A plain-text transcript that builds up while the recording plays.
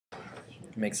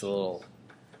makes it a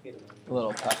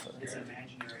little tougher. It's an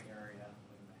imaginary area.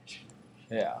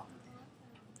 Yeah.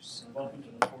 Welcome to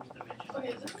the fourth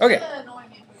dimension. Okay.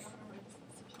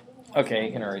 Okay,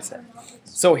 you can erase that.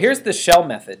 So here's the shell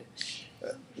method.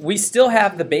 We still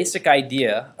have the basic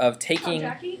idea of taking.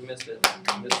 You missed it.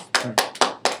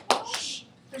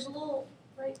 There's a little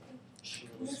right.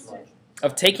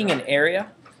 Of taking an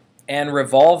area and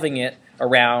revolving it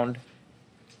around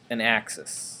an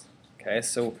axis. Okay,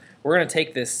 so we're going to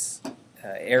take this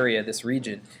area, this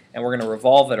region, and we're going to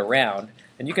revolve it around.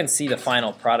 And you can see the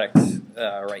final product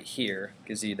right here.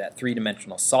 Gives you that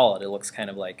three-dimensional solid. It looks kind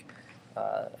of like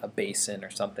a basin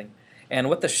or something. And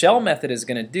what the shell method is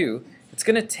going to do, it's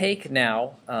going to take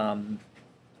now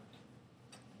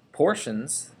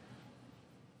portions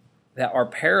that are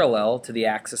parallel to the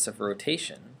axis of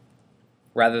rotation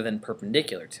rather than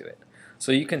perpendicular to it.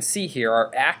 So you can see here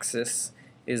our axis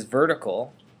is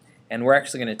vertical, and we're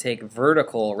actually going to take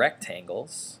vertical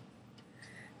rectangles,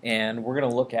 and we're going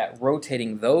to look at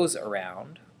rotating those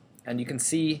around, and you can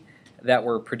see that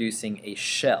we're producing a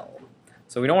shell.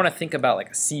 So we don't want to think about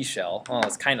like a seashell. Well,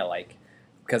 it's kind of like,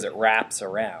 because it wraps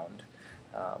around.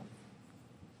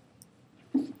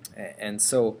 And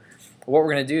so what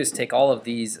we're going to do is take all of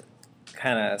these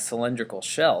kind of cylindrical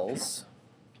shells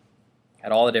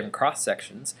at all the different cross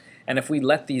sections, and if we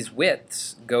let these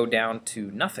widths go down to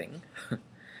nothing,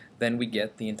 then we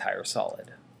get the entire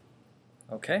solid.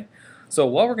 Okay? So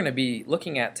what we're going to be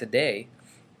looking at today,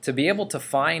 to be able to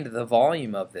find the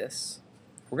volume of this,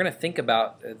 we're going to think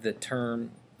about the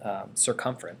term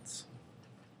circumference.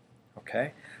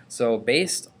 Okay? So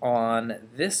based on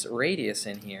this radius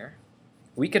in here,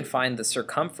 we can find the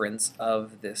circumference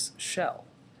of this shell.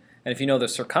 And if you know the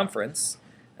circumference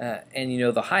and you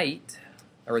know the height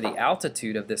or the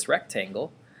altitude of this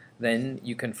rectangle, then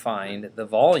you can find the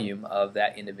volume of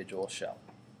that individual shell.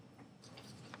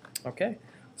 Okay,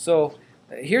 so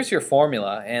here's your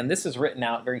formula, and this is written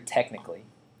out very technically.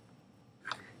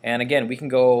 And again, we can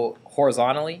go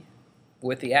horizontally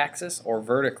with the axis or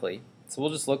vertically. So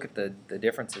we'll just look at the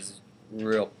differences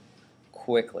real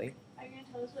quickly. Are you going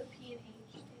to tell us what P and H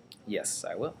stand for? Yes,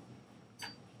 I will.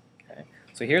 Okay,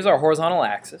 so here's our horizontal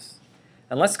axis.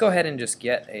 And let's go ahead and just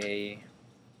get a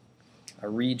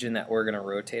region that we're going to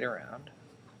rotate around.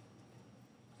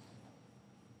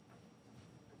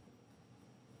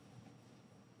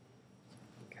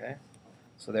 Okay,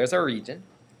 so there's our region.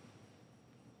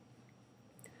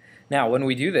 Now, when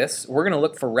we do this, we're going to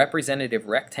look for representative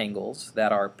rectangles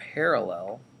that are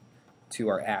parallel to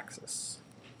our axis.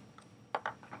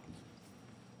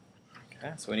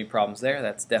 Okay, so any problems there?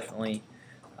 That's definitely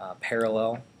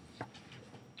parallel.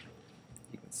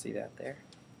 You can see that there.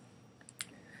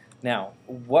 Now,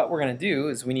 what we're going to do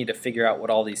is we need to figure out what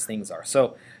all these things are.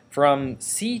 So from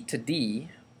C to D,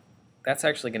 that's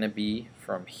actually going to be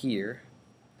from here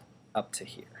up to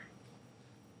here.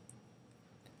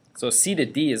 So C to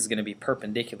D is going to be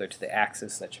perpendicular to the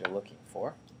axis that you're looking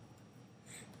for.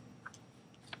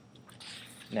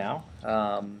 Now,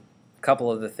 a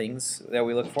couple of the things that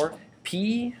we look for.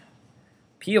 P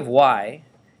of Y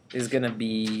is going to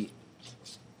be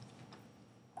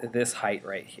this height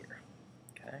right here.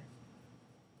 Okay.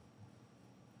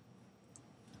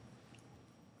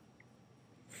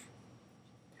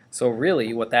 So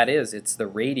really what that is, it's the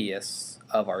radius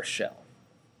of our shell.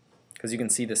 Because you can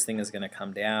see this thing is going to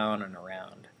come down and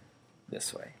around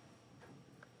this way.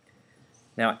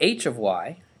 Now H of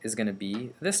Y is going to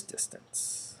be this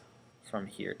distance from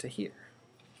here to here.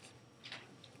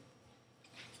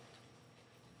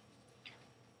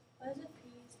 What does a P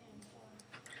stand for?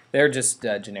 They're just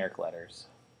generic letters.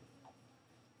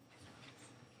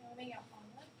 Can we make it a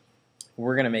formula?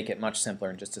 We're going to make it much simpler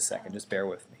in just a second. Just bear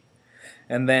with me.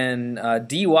 And then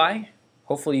dy,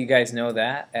 hopefully you guys know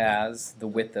that as the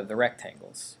width of the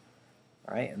rectangles.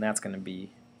 All right, and that's going to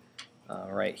be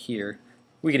right here.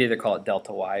 We could either call it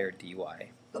delta y or dy.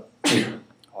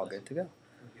 All good to go.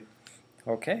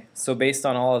 Okay, so based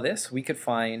on all of this, we could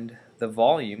find the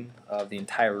volume of the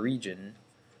entire region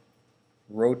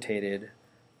rotated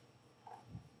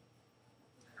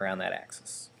around that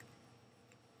axis.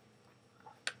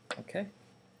 Okay.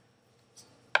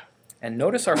 And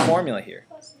notice our formula here.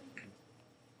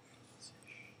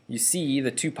 You see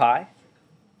the 2 pi,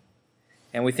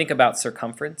 and we think about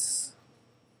circumference,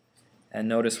 and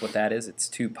notice what that is. It's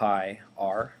 2 pi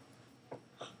r.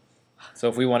 So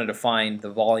if we wanted to find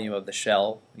the volume of the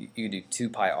shell, you do 2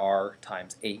 pi r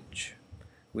times h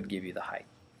would give you the height.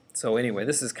 So anyway,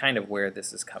 this is kind of where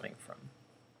this is coming from.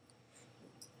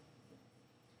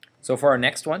 So for our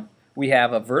next one, we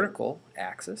have a vertical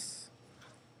axis.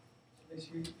 So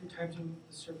you're timesing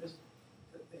the surface,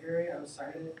 the area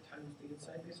outside it times the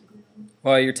inside, basically?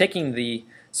 Well, you're taking the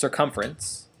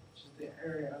circumference, Which is the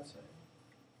area outside.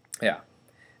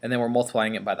 and then we're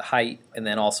multiplying it by the height, and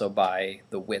then also by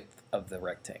the width of the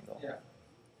rectangle. Yeah.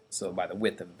 So by the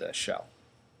width of the shell.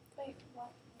 Wait, what?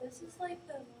 This is like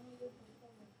the one we did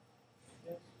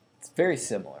before. It's very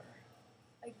similar.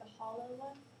 Like the hollow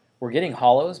one? We're getting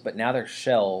hollows, but now they're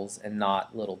shells and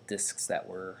not little discs that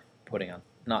we're putting on,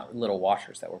 not little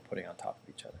washers that we're putting on top of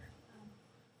each other.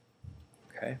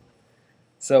 Okay?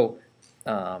 So,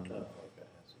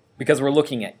 because we're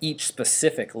looking at each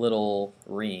specific little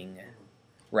ring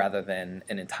rather than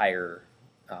an entire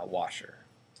washer.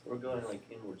 We're going like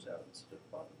inwards out instead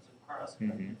of bottoms. Cross.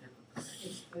 Mhm.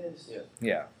 It's this.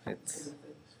 Yeah. Yeah,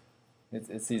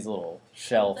 it's these little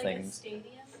shell Like things. a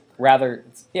stadium? Rather,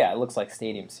 yeah, it looks like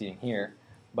stadium seating here,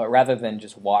 but rather than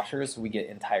just washers, we get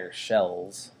entire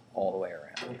shells all the way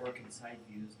around. We're working side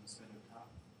views instead of top.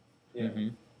 Yeah. Mm-hmm.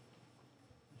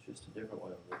 It's just a different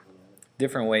way of looking at it.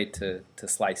 Different way to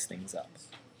slice things up.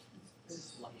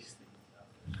 Slice things up.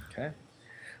 Okay.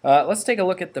 Let's take a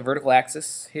look at the vertical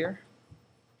axis here.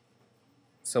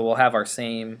 So we'll have our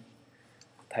same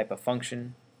type of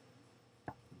function.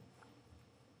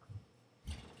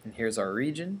 And here's our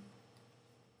region.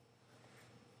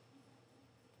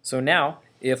 So now,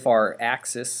 if our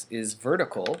axis is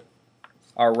vertical,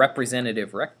 our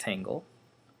representative rectangle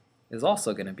is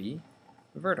also going to be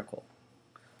vertical.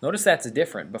 Notice that's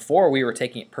different. Before we were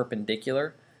taking it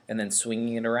perpendicular and then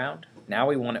swinging it around. Now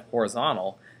we want it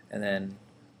horizontal and then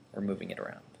we're moving it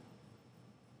around.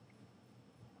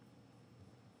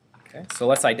 Okay, so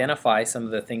let's identify some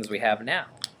of the things we have now.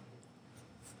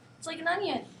 It's like an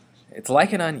onion. It's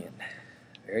like an onion.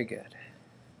 Very good.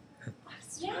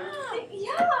 Yeah,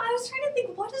 I was trying to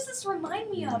think, what does this remind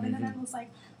me of? And then I was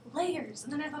like, layers.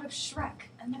 And then I thought of Shrek.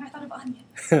 And then I thought of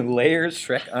onions. Layers,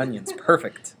 Shrek, onions.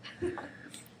 Perfect.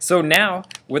 So now,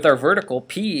 with our vertical,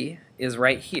 P is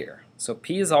right here. So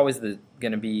P is always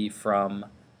going to be from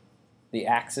the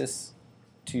axis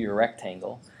to your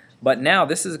rectangle. But now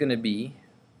this is going to be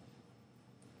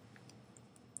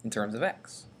in terms of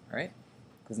x, right?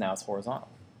 Because now it's horizontal.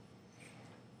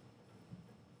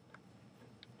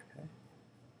 Okay.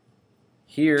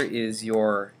 Here is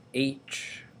your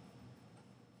h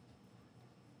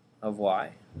of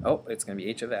y. Oh, it's going to be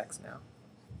h of x now.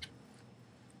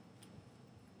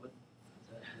 What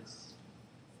is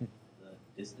that? The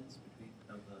distance between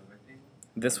of the rectangle?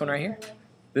 This one right here?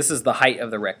 This is the height of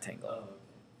the rectangle. Oh, okay.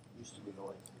 Used to be the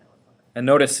length. Now it's not. And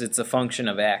notice it's a function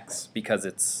of x because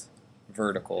it's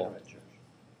vertical.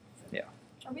 Yeah,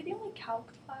 Are we the only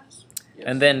calc class? yes.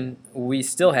 And then we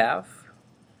still have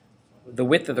the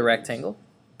width of the rectangle,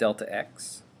 delta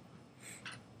x.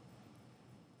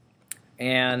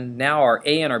 And now our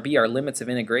a and our b, our limits of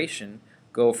integration,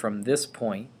 go from this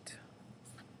point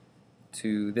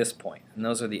to this point. And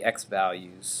those are the x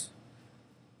values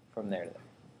from there to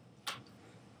there.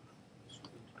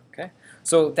 Okay?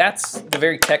 So that's the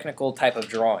very technical type of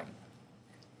drawing.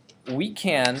 We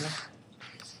can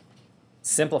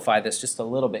simplify this just a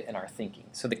little bit in our thinking.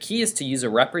 So the key is to use a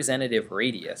representative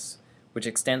radius, which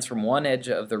extends from one edge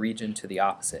of the region to the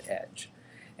opposite edge.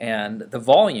 And the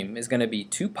volume is going to be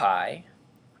 2 pi,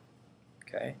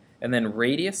 okay, and then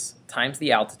radius times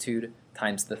the altitude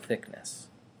times the thickness.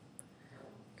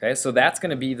 Okay, so that's going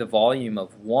to be the volume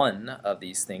of one of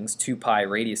these things, 2 pi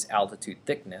radius, altitude,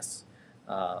 thickness,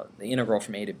 the integral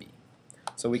from a to b.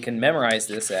 So we can memorize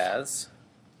this as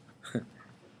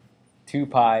 2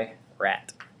 pi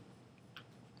rat.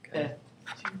 Okay.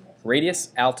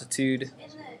 Radius, altitude. In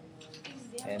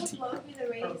the And example, T. what would be the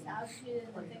radius, altitude,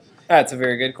 and the thickness? That's a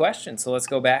very good question. So let's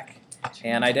go back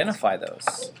and identify those.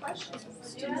 Good questions.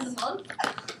 Student of the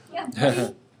month? Yeah.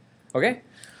 Okay,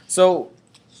 so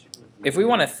if we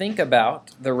want to think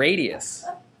about the radius,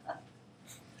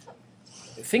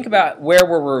 think about where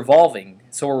we're revolving.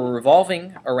 So we're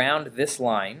revolving around this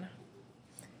line,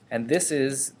 and this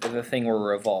is the thing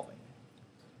we're revolving.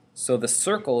 So the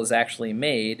circle is actually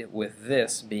made with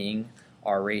this being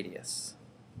our radius.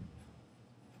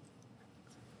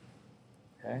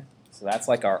 Okay, so that's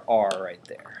like our R right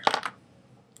there.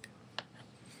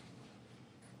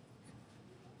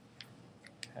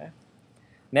 Okay.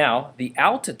 Now, the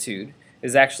altitude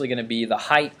is actually going to be the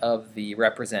height of the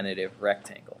representative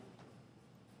rectangle.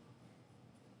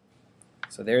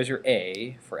 So there's your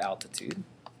A for altitude.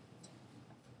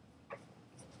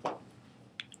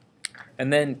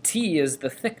 And then T is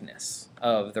the thickness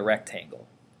of the rectangle.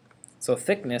 So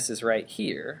thickness is right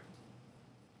here,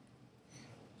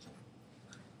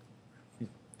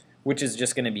 which is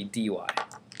just going to be dy.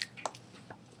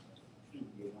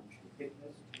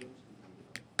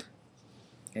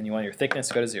 And you want your thickness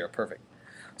to go to 0. Perfect.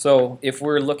 So if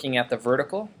we're looking at the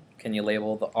vertical, can you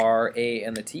label the R, A,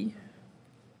 and the T?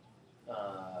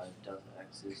 Delta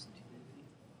x is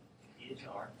T is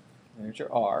R. There's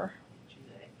your R. H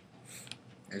is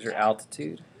A. There's your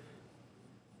altitude.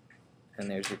 And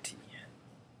there's your T.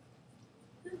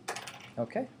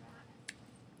 Okay.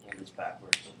 And it's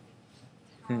backwards.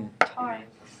 Tar.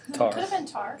 Tar. Could have been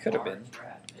tar. Could have been.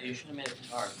 You should have made it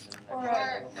R. Or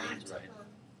That's right.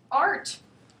 Art.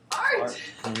 Art.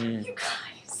 Mhm. You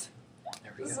guys.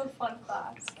 There we This is go. a fun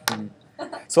class.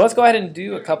 So let's go ahead and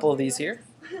do a couple of these here.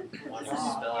 Why don't you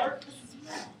spell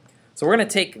So we're going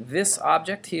to take this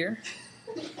object here,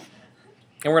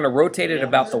 and we're going to rotate it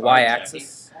about the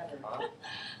y-axis.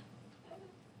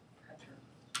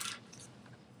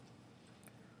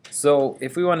 So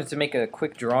if we wanted to make a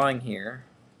quick drawing here,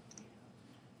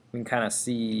 we can kind of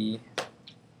see,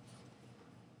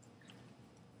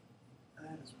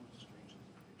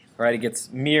 right, it gets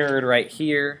mirrored right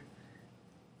here,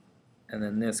 and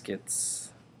then this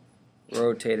gets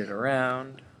rotated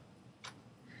around.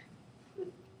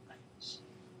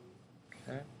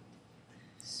 Okay.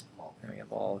 And we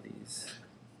have all of these.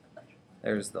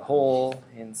 There's the hole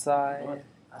inside.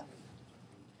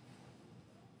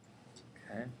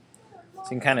 Okay. So you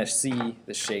can kind of see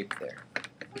the shape there.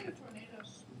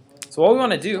 So what we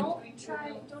want to do Don't try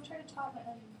to top my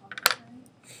onion comment,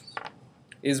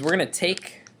 is we're going to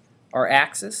take our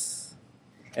axis,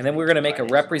 and then we're going to make a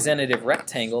representative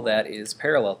rectangle that is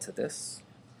parallel to this.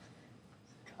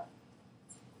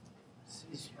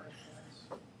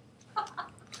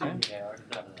 Okay. Yeah, I already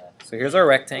thought of that. So here's our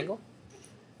rectangle.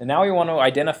 And now we want to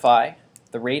identify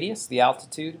the radius, the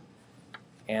altitude,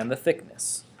 and the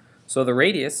thickness. So the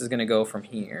radius is going to go from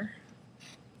here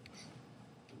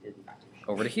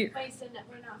over to here. Wait, so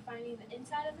we're not finding the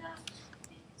inside of that?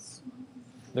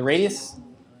 The radius,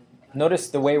 notice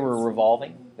the way we're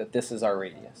revolving, that this is our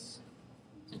radius.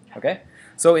 Okay?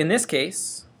 So in this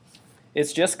case,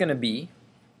 it's just going to be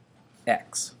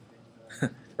x.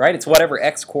 Right? It's whatever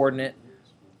x coordinate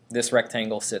this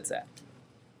rectangle sits at.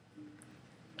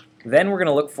 Then we're going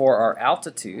to look for our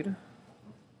altitude,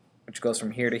 which goes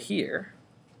from here to here.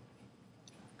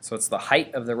 So it's the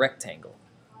height of the rectangle.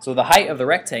 So the height of the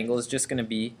rectangle is just going to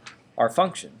be our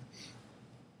function,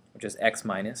 which is x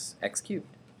minus x cubed.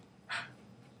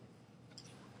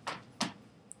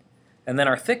 And then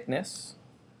our thickness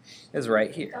is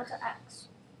right here, Delta X.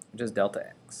 which is delta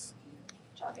x.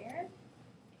 Job, Aaron.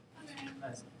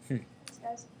 Nice. Thanks,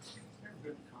 guys.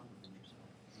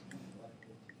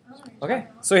 Okay,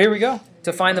 so here we go.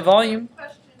 To find the volume,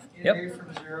 Question. Yep. Integrate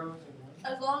from 0 to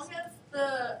 1. As long as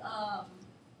the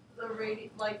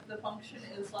like the function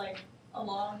is like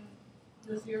along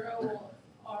the 0 will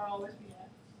R always be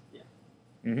X.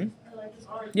 Mhm. Or like is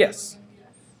R Yes. gonna be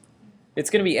X? it's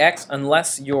going to be x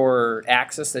unless your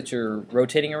axis that you're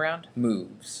rotating around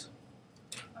moves.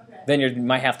 Okay. Then you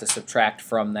might have to subtract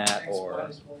from that, X or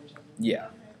minus 1 or something. yeah.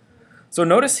 So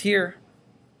notice here,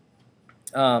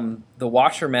 the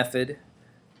washer method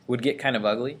would get kind of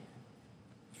ugly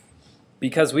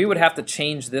because we would have to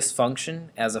change this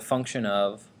function as a function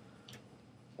of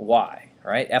y,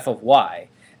 right? F of y.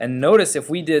 And notice if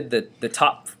we did the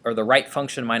top or the right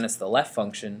function minus the left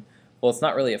function, well, it's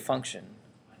not really a function.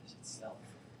 Minus itself.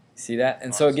 See that?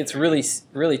 And so it gets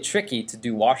really tricky to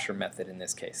do washer method in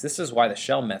this case. This is why the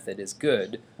shell method is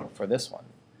good for this one,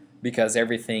 because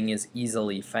everything is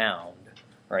easily found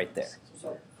right there.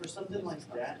 So for something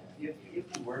like that, if you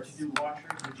were to do washer,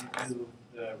 would you do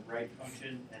the right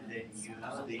function and then use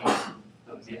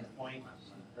the midpoint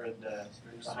or the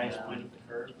highest point of the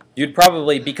curve? You'd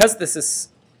probably, because this is,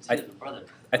 It's his brother.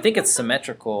 I think it's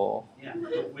symmetrical, Yeah,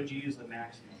 but would you use the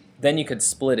maximum? then you could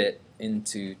split it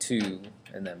into 2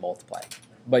 and then multiply it.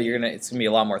 But it's gonna be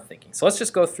a lot more thinking. So let's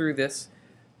just go through this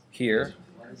here.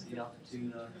 What is the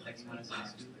altitude of x minus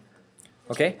x cubed?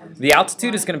 Okay, the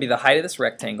altitude is going to be the height of this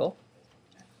rectangle.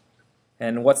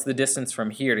 And what's the distance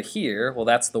from here to here? Well,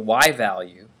 that's the y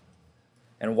value.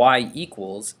 And y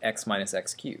equals x minus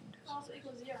x cubed. Also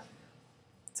equals 0.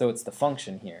 So it's the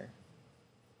function here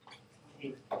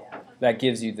that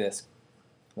gives you this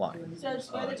line. So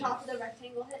it's where the top of the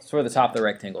rectangle hits. It's where the top of the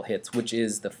rectangle hits, which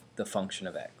is the function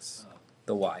of x,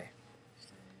 the y.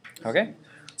 Okay?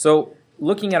 So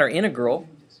looking at our integral,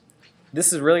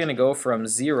 this is really going to go from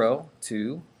 0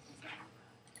 to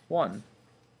 1.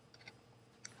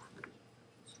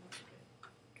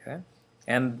 Okay?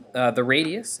 And the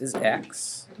radius is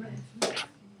x.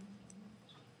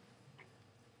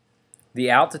 The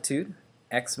altitude,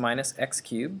 x minus x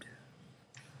cubed.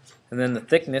 And then the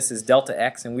thickness is delta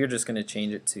x, and we're just going to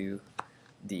change it to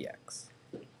dx.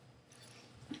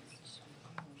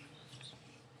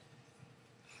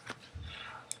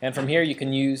 And from here you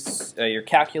can use your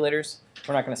calculators.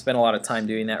 We're not going to spend a lot of time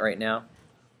doing that right now.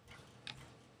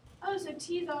 Oh, so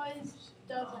T is always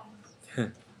delta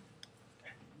X.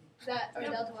 That or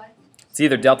delta Y. It's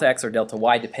either delta x or delta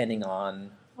y depending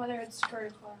on, Whether it's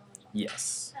vertical or horizontal.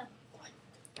 yes.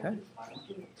 Okay.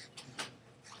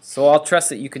 So I'll trust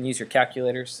that you can use your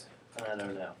calculators. I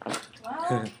don't know.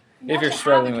 Well, If you're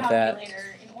struggling with that.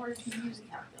 in order to use a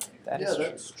calculator. That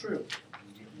is true.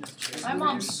 true. My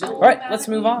mom's so All right, mad let's at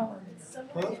move me. on.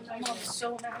 My mom's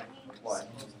so mad at me. Why?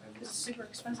 This is a super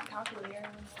expensive calculator. I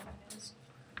don't know what it is.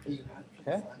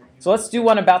 Okay. So let's do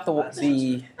one about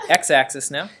the x-axis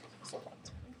now.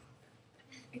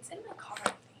 It's in my car, I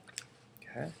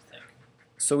think. Okay.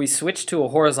 So we switch to a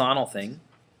horizontal thing.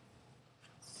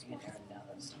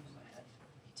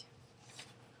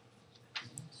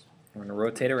 We're going to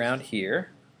rotate around here.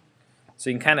 So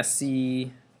you can kind of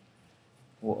see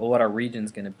what our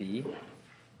region's going to be.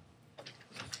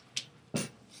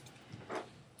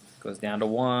 Goes down to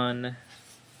 1.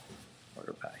 What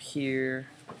about here?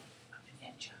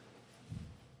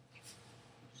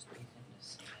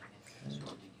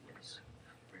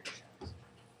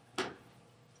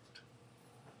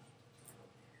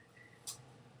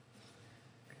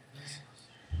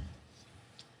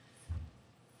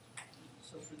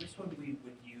 So for this one, we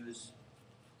would use,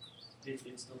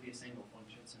 it'd still be a single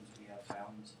function since we have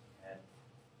bounds at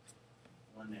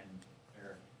 1 and,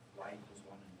 or y equals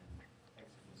 1 and then x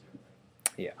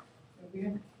equals 0, right? We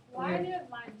have, Why do you have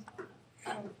lines?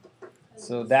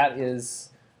 So that is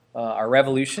our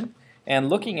revolution. And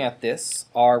looking at this,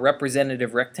 our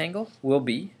representative rectangle will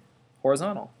be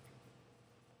horizontal.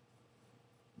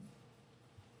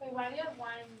 Wait, why do you have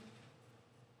lines?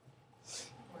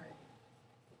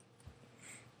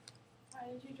 Why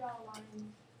did you draw a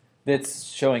line? That's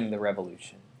showing the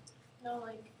revolution. No,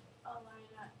 like a line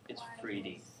at It's y 3D.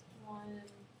 equals 1 and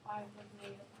 5 was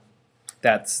negative 1.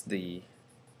 That's the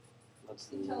What's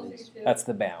the It tells you noise? to. that's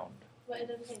the bound. But it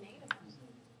doesn't say negative 1.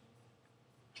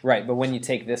 Right, but when you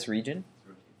take this region,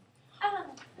 Ah.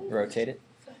 rotate it.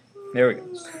 There we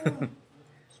go.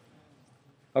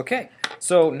 Okay,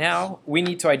 so now we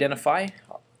need to identify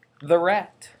the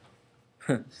rat.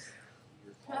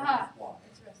 Haha.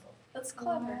 That's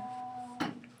clever.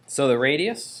 So the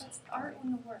radius, That's the art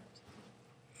in the worked.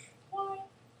 Why?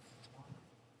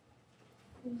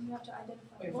 Then you have to identify.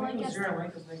 wait, if Well, I y equals guess 0 and y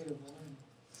equals negative 1,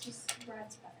 just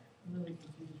rat's better. I'm really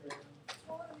confused right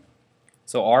now.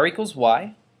 so r equals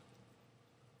y.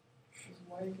 Because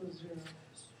y equals 0.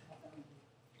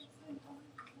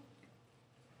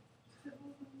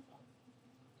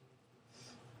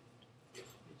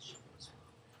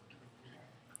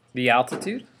 The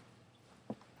altitude.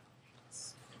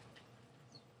 Just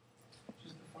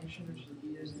the function which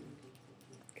is e.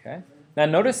 Okay. Now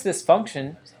notice this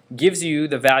function gives you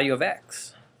the value of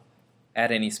x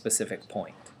at any specific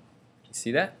point. You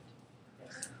see that?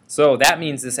 So that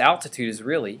means this altitude is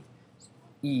really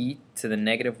e to the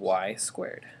negative y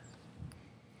squared.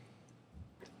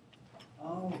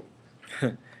 Oh.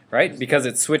 Right? Because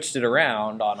it switched it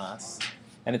around on us,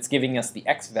 and it's giving us the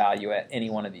x value at any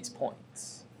one of these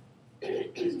points. You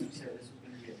said this was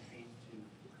going to be a pain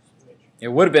to switch. It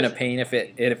would have been a pain if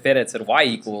it had said y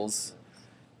equals,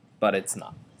 but it's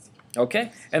not.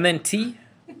 Okay? And then t,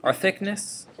 our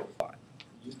thickness,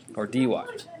 or dy.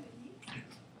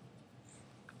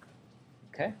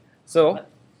 Okay? So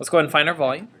let's go ahead and find our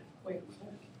volume. Wait,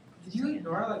 did you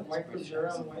ignore like y equals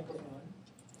 0 and y equals 1?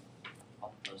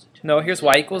 No, here's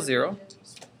y equals 0.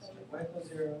 Y equals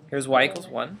 0. Here's y equals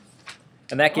 1.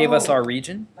 And that gave us our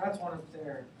region. That's one up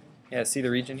there. Yeah, see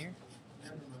the region here?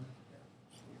 Never mind.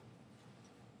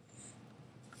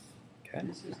 Okay.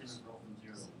 This is integral from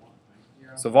 0 to 1, right?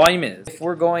 Yeah. So volume is, if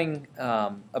we're going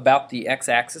about the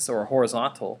x-axis or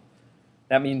horizontal,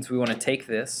 that means we want to take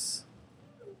this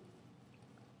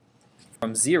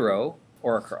from 0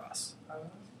 or across.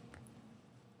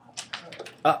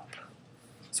 Up.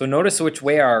 So notice which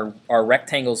way our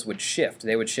rectangles would shift.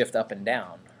 They would shift up and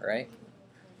down, right?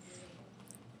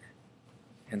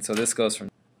 And so this goes from.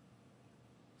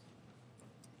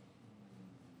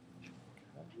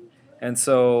 And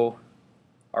so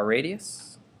our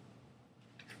radius,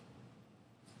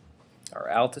 our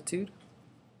altitude,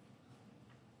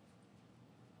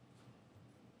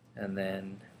 and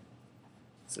then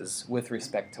this is with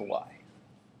respect to y.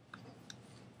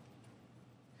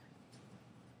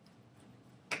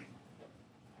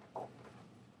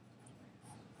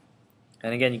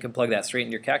 And again, you can plug that straight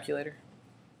into your calculator.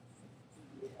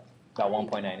 About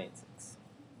 1.986.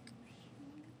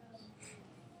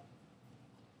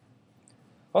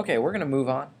 Okay, we're going to move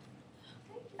on.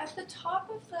 At the top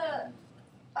of the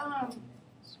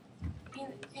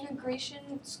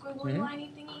integration squiggly Mhm.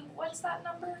 liney thingy. What's that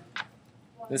number?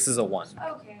 This is a 1.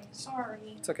 Okay,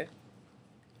 sorry. It's okay.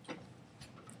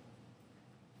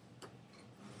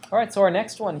 All right, so our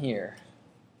next one here.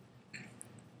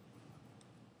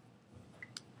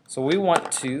 So we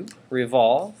want to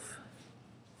revolve.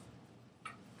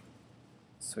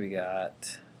 So we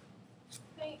got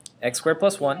Wait, x squared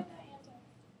plus 1.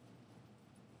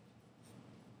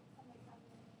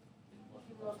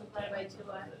 You multiply by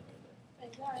 2y.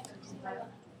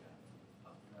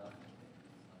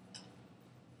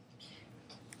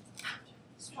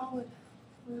 Smallwood,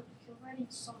 you're writing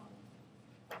a song.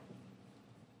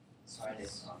 Friday.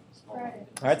 Friday.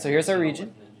 All right, so here's our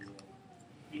region.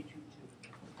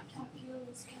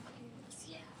 Calculus,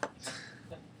 yeah.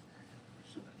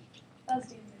 That's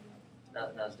Dan's video.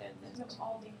 That was Dan. That's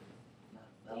all Dan.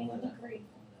 That Dan one. would agree.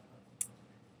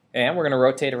 And we're going to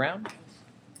rotate around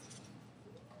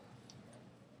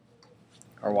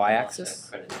our y-axis.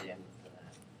 Credit Dan for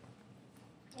that.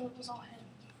 Oh, it was all him.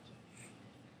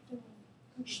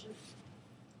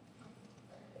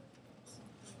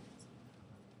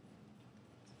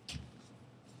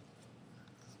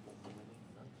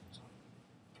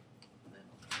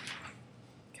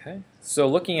 Okay, so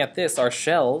looking at this, our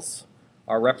shells,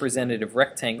 our representative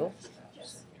rectangle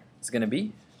is going to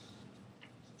be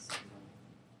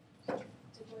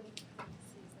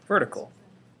vertical.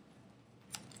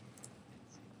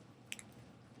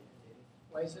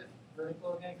 Why is it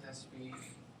vertical again? 'Cause it has to be.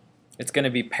 It's going to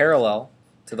be parallel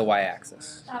to the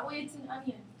y-axis. That way it's an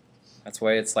onion. That's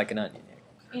why it's like an onion.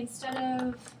 Instead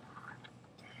of,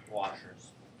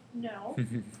 Washers. no.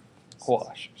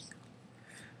 Washers.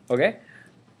 Okay,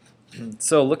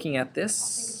 so looking at I'll think of this,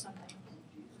 something.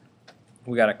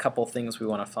 we got a couple things we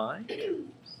want to find.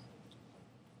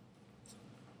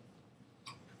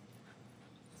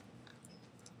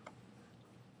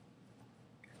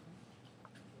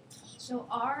 So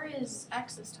R is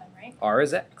X this time, right? R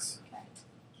is x. Okay.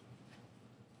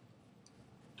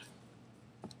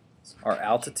 Our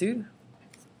altitude,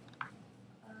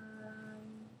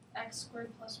 X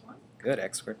squared plus 1. good,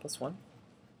 x squared plus 1.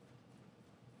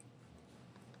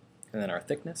 And then our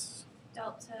thickness,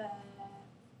 Delta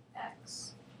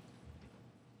X.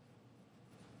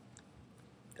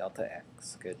 delta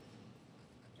x, good.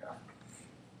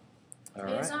 All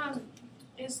right.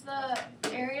 Is the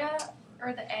area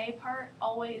or the A part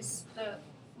always the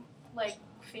like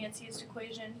fanciest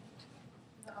equation?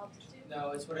 The altitude?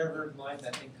 No, it's whatever line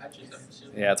that thing touches, I'm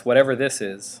assuming. Yeah, it's whatever this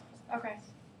is. Okay.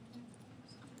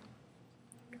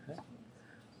 So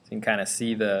you can kind of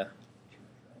see the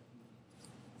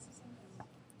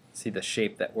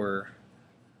shape that we're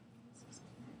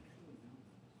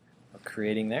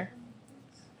creating there.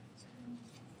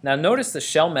 Now notice the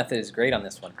shell method is great on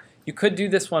this one. You could do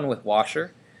this one with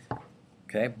washer,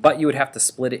 okay, but you would have to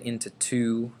split it into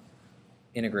 2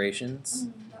 integrations.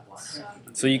 That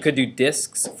sucks. So you could do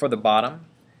discs for the bottom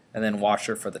and then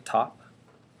washer for the top.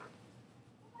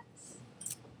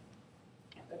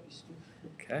 That'd be stupid.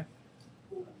 Okay.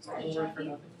 All work for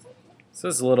nothing. So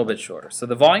this is a little bit shorter. So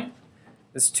the volume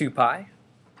is 2 pi.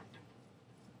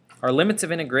 Our limits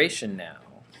of integration now.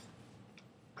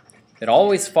 It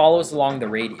always follows along the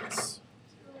radius.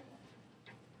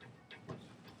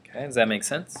 Okay, does that make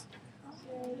sense?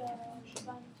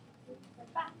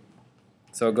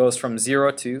 So it goes from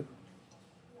 0 to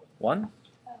 1.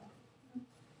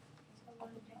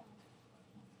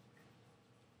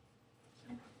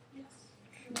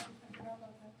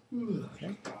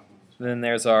 Okay. Then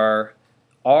there's our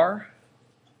R,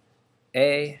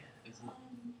 A,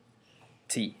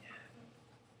 T.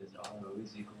 Is R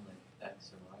always equal like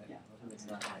X or Y? It's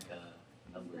not like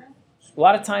a number. A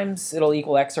lot of times it'll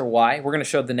equal X or Y. We're going to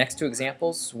show the next 2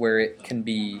 examples where it can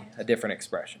be a different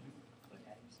expression.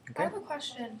 I have a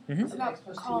question Mhm. about X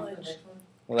plus 2 for the college. next one?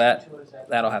 Well, that What is that?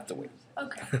 that'll have to wait.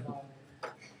 Okay.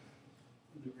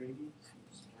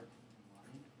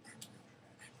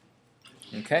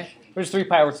 Okay, there's 3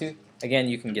 pi over 2. Again,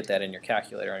 you can get that in your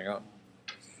calculator on your own.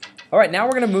 All right, now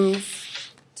we're going to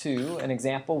move to an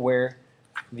example where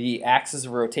the axis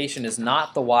of rotation is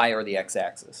not the y or the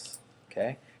x-axis.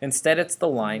 Okay, instead it's the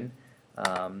line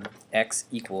x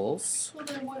equals So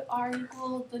then would R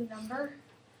equal the number?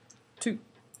 2.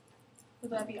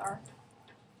 Would that be R?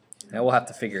 Now we'll have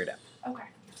to figure it out. Okay.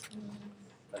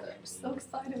 I'm so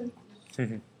excited.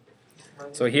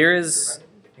 So here's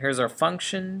our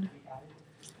function.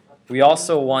 We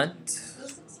also want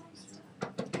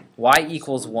y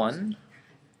equals 1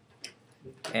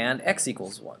 and x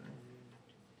equals 1.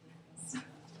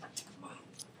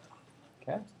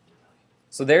 Okay.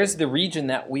 So there's the region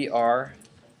that we are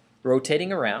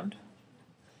rotating around.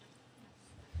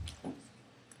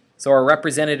 So our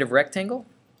representative rectangle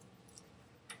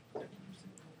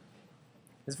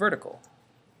is vertical.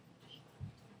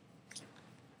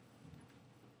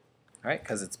 All right,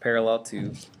 because it's parallel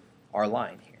to our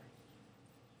line here.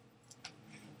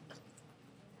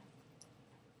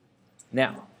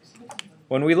 Now,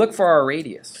 when we look for our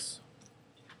radius,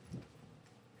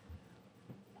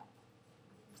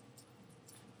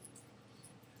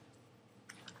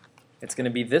 it's going to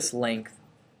be this length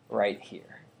right here.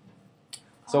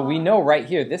 So we know right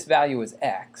here this value is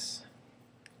x.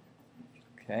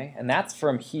 Okay, and that's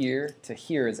from here to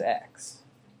here is x.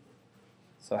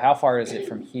 So how far is it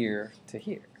from here to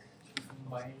here?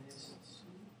 Minus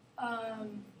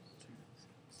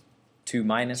 2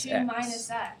 minus 2 x. minus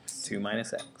x. 2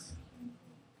 minus x.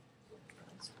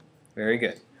 Very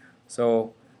good.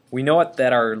 So we know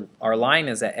that our line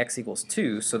is at x equals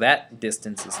 2, so that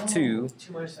distance is 2.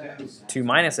 2 minus x. 2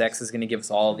 minus x is going to give us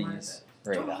all these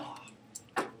radii.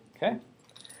 Okay?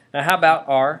 Now how about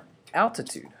our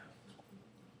altitude?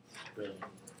 Really?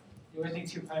 You always need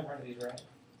 2 pi part of these, right?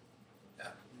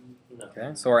 No.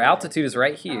 Okay, so our altitude is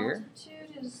right here.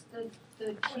 Altitude is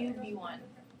the QB one.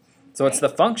 So it's the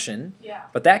function, Yeah.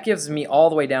 but that gives me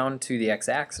all the way down to the So it's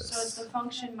x-axis. the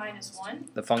function minus 1.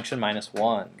 The function minus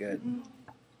 1. Good.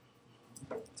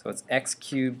 So it's x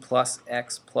cubed plus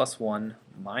x plus 1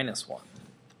 minus 1,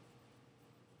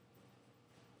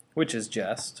 which is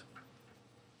just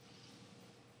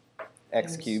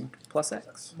x cubed plus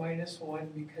x. Minus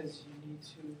 1 because you need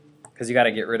to. Because you got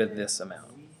to get rid of this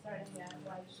amount.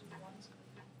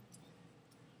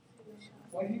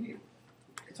 Why do you need?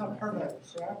 It's not part of that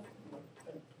graph.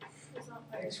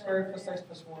 X squared plus x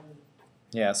plus 1.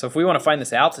 Yeah, so if we want to find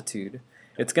this altitude,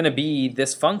 it's going to be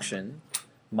this function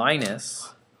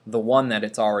minus the one that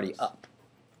it's already up,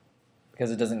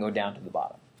 because it doesn't go down to the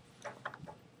bottom.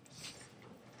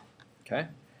 Okay?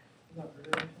 Not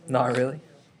really. Not really?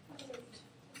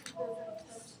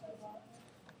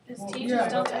 Is Well, t yeah, just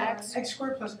delta but x? x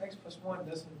squared plus x plus 1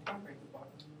 doesn't incorporate the bottom.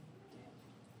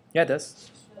 Yeah, it does.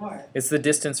 Why? It's the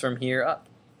distance from here up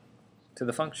to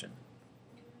the function.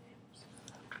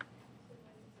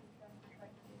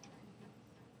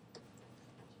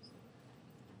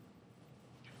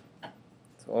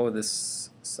 So what would this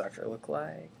sucker look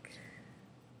like?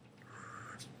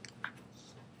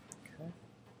 Okay.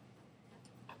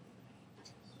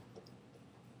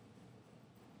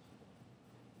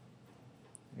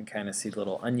 You can kind of see the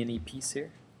little oniony piece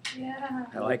here. Yeah.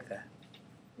 I like that.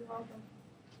 You're welcome.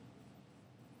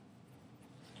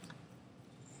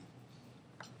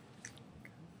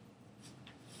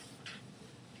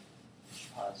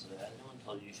 So has anyone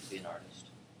told you you should be an artist?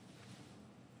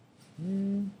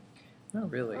 Not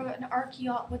really. Or an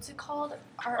what's it called?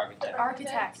 Architect.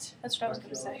 Architect. That's what I was going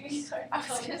to say. I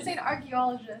was going to say an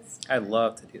archaeologist. I'd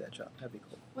love to do that job. That'd be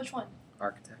cool. Which one?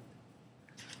 Architect.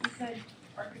 You could.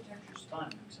 Architecture's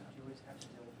fun, except you always have to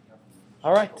deal with the government.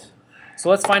 All right. So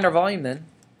let's find our volume then.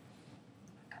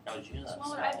 How did you know that?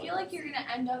 Well, I feel like you're going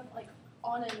to end up like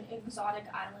on an exotic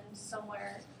island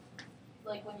somewhere,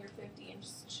 like when you're 50 and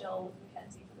just chill with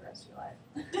Mackenzie for the rest of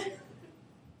your life.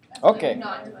 Okay. Like,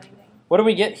 not do anything. What do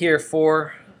we get here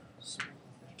for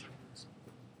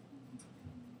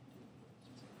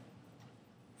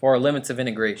our limits of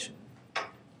integration?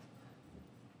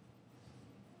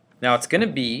 Now it's going to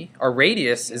be, our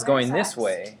radius is going this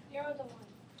way. 0 to 1.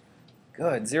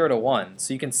 Good, 0 to 1.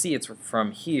 So you can see it's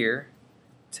from here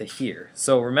to here.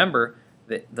 So remember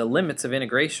that the limits of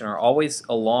integration are always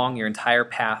along your entire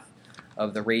path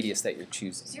of the radius that you're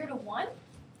choosing. 0 to 1?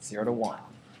 0 to 1.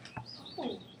 Oh.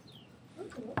 Ooh,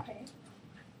 okay.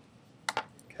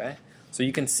 Okay, so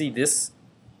you can see this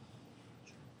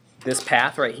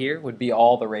path right here would be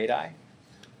all the radii,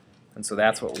 and so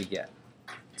that's what we get,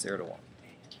 0 to 1.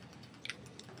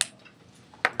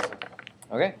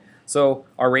 Okay, so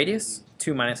our radius,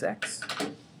 2 minus x,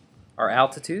 our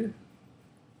altitude,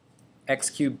 x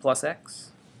cubed plus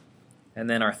x, and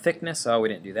then our thickness, oh, we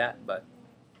didn't do that, but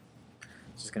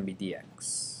it's just going to be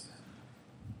dx.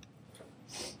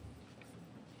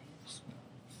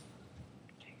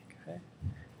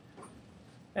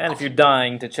 And if you're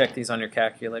dying to check these on your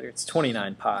calculator, it's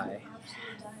 29 pi Absolutely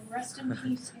dying. Rest in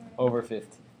peace, Aaron. over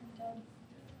 50. I'm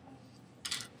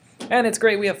dead. And it's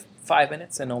great, we have 5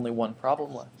 minutes and only one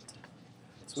problem left.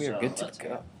 So we are So good to let's go.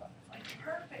 go.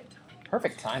 Perfect.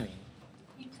 Perfect timing.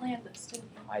 You planned this,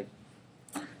 didn't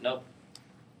you? Nope.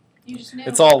 You just knew.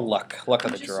 It's all luck of the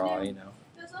You just draw, knew. you know.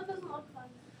 This one doesn't look fun.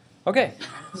 Okay,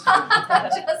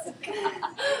 Jessica.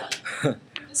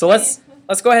 so let's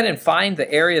go ahead and find the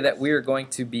area that we are going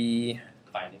to be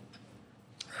Finding.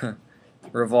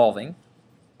 revolving.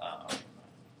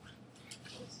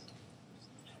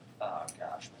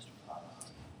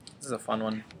 is a fun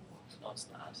one. No, it's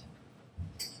not.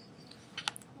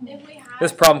 If we had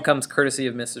This problem comes courtesy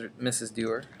of Mrs.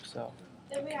 Dewar. So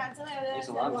if we had something other There's a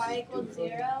than lot of y things equals to do.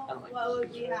 0, I don't like what this.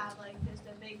 would we have? Like just a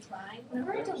big triangle?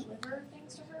 Whenever I deliver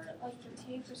things to her, like for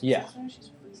tea for Yeah.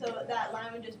 she's really So that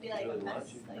line would just be like Really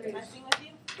mess, large. like messing with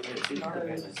you.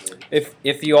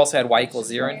 if you also had y equals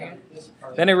 0 in here,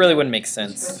 then it really wouldn't make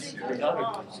sense. It's because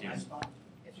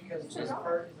this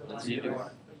part is the Let's line see you if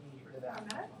want, but you get rid of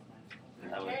that.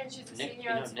 And she's a Nick, senior you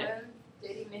know on Nick. swim,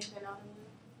 dating Nick Minot.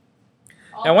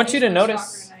 I want you to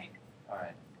notice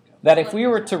Alright. that if we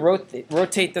were to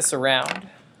rotate this around,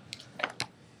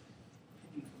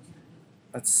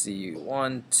 let's see,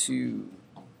 1, 2,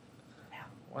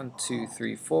 1, 2,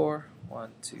 3, 4,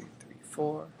 1, 2, 3,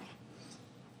 4,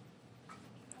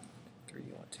 3,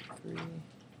 1, 2, 3.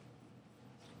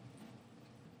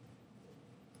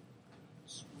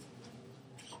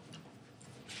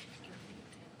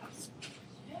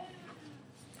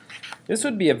 This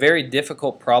would be a very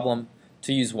difficult problem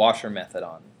to use washer method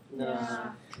on,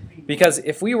 No. because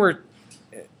if we were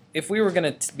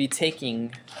going to be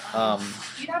taking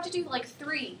You'd have to do like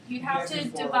 3. You'd have to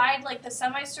divide like the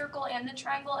semicircle and the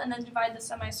triangle, and then divide the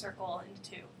semicircle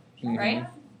into 2, right?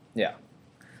 Yeah.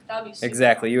 That would be super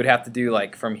Exactly. You would have to do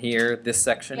like from here, this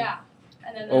section, Yeah,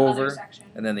 and then the over, other section.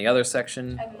 and then the other section,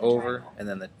 And then the over, triangle. and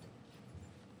then the.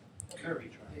 Curvy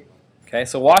triangle. Okay,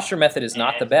 so washer method is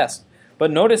not the best. But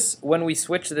notice when we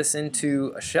switch this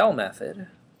into a shell method,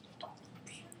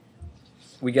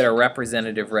 we get a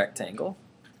representative rectangle.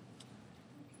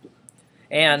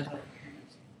 And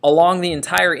along the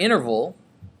entire interval,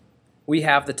 we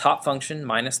have the top function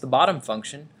minus the bottom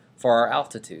function for our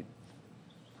altitude.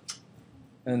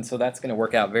 And so that's going to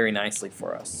work out very nicely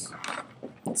for us.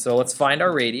 So let's find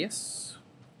our radius.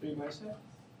 3 minus x.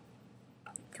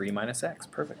 3 minus x,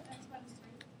 perfect.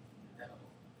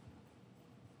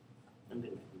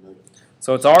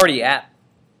 So it's already at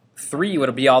 3,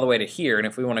 would be all the way to here, and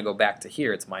if we want to go back to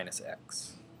here, it's minus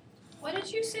x. What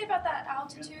did you say about that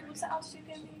altitude? What's the altitude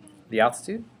going to be again? The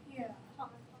altitude, Yeah.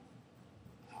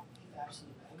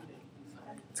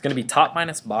 it's going to be top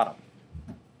minus bottom.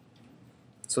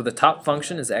 So the top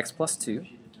function is x plus 2,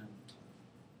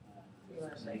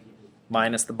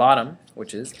 minus the bottom,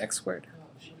 which is x squared.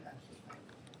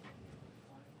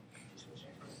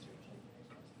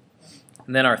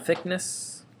 And then our thickness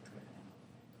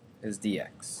is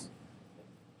dx.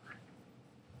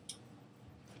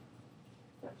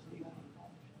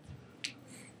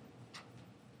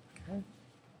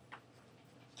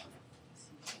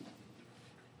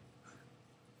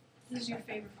 This is your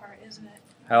favorite part, isn't it?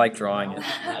 I like drawing it.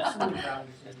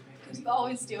 Just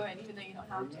always do it, even though you don't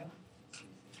have to.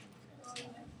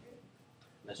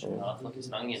 Mr. Knopf, look, it's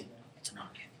an onion. It's an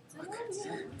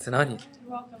onion. It's an onion.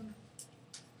 You're welcome.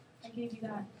 I gave you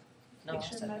that No, I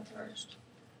picture said of it that first.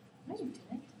 No, you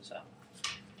didn't. So,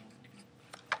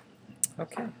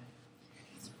 Okay.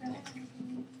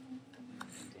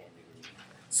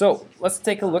 So let's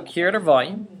take a look here at our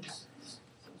volume.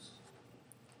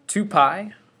 2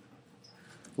 pi.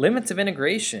 Limits of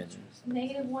integration.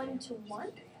 -1 to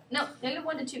 1? No,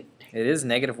 -1 to 2. It is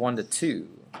 -1 to 2.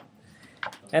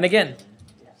 And again,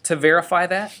 to verify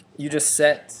that, you just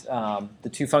set the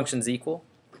two functions equal.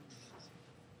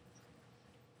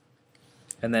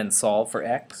 And then solve for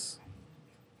x.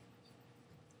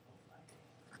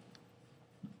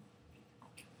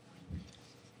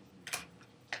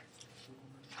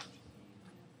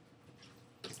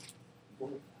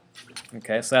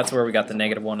 Okay, so that's where we got the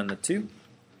 -1 and the 2.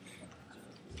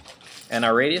 And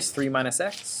our radius, 3 minus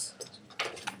x.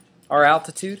 Our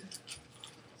altitude.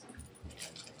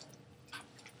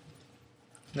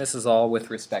 This is all with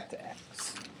respect to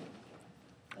x.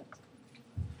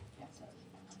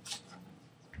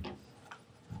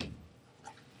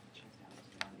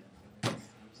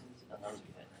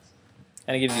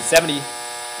 And it gives you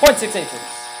 70.6 acres.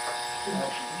 Can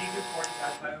you do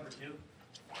 45 pi over 2?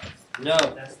 no.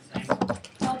 That's the same.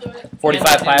 I'll do it.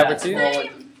 45 pi over 2?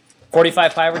 Same.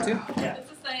 45 pi over 2? Yeah. It's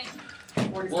the same.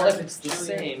 Well, if it's the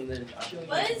same, then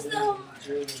What is the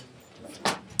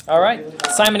All right.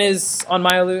 Simon is on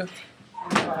Myalu.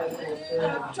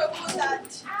 Trouble with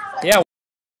that. Yeah.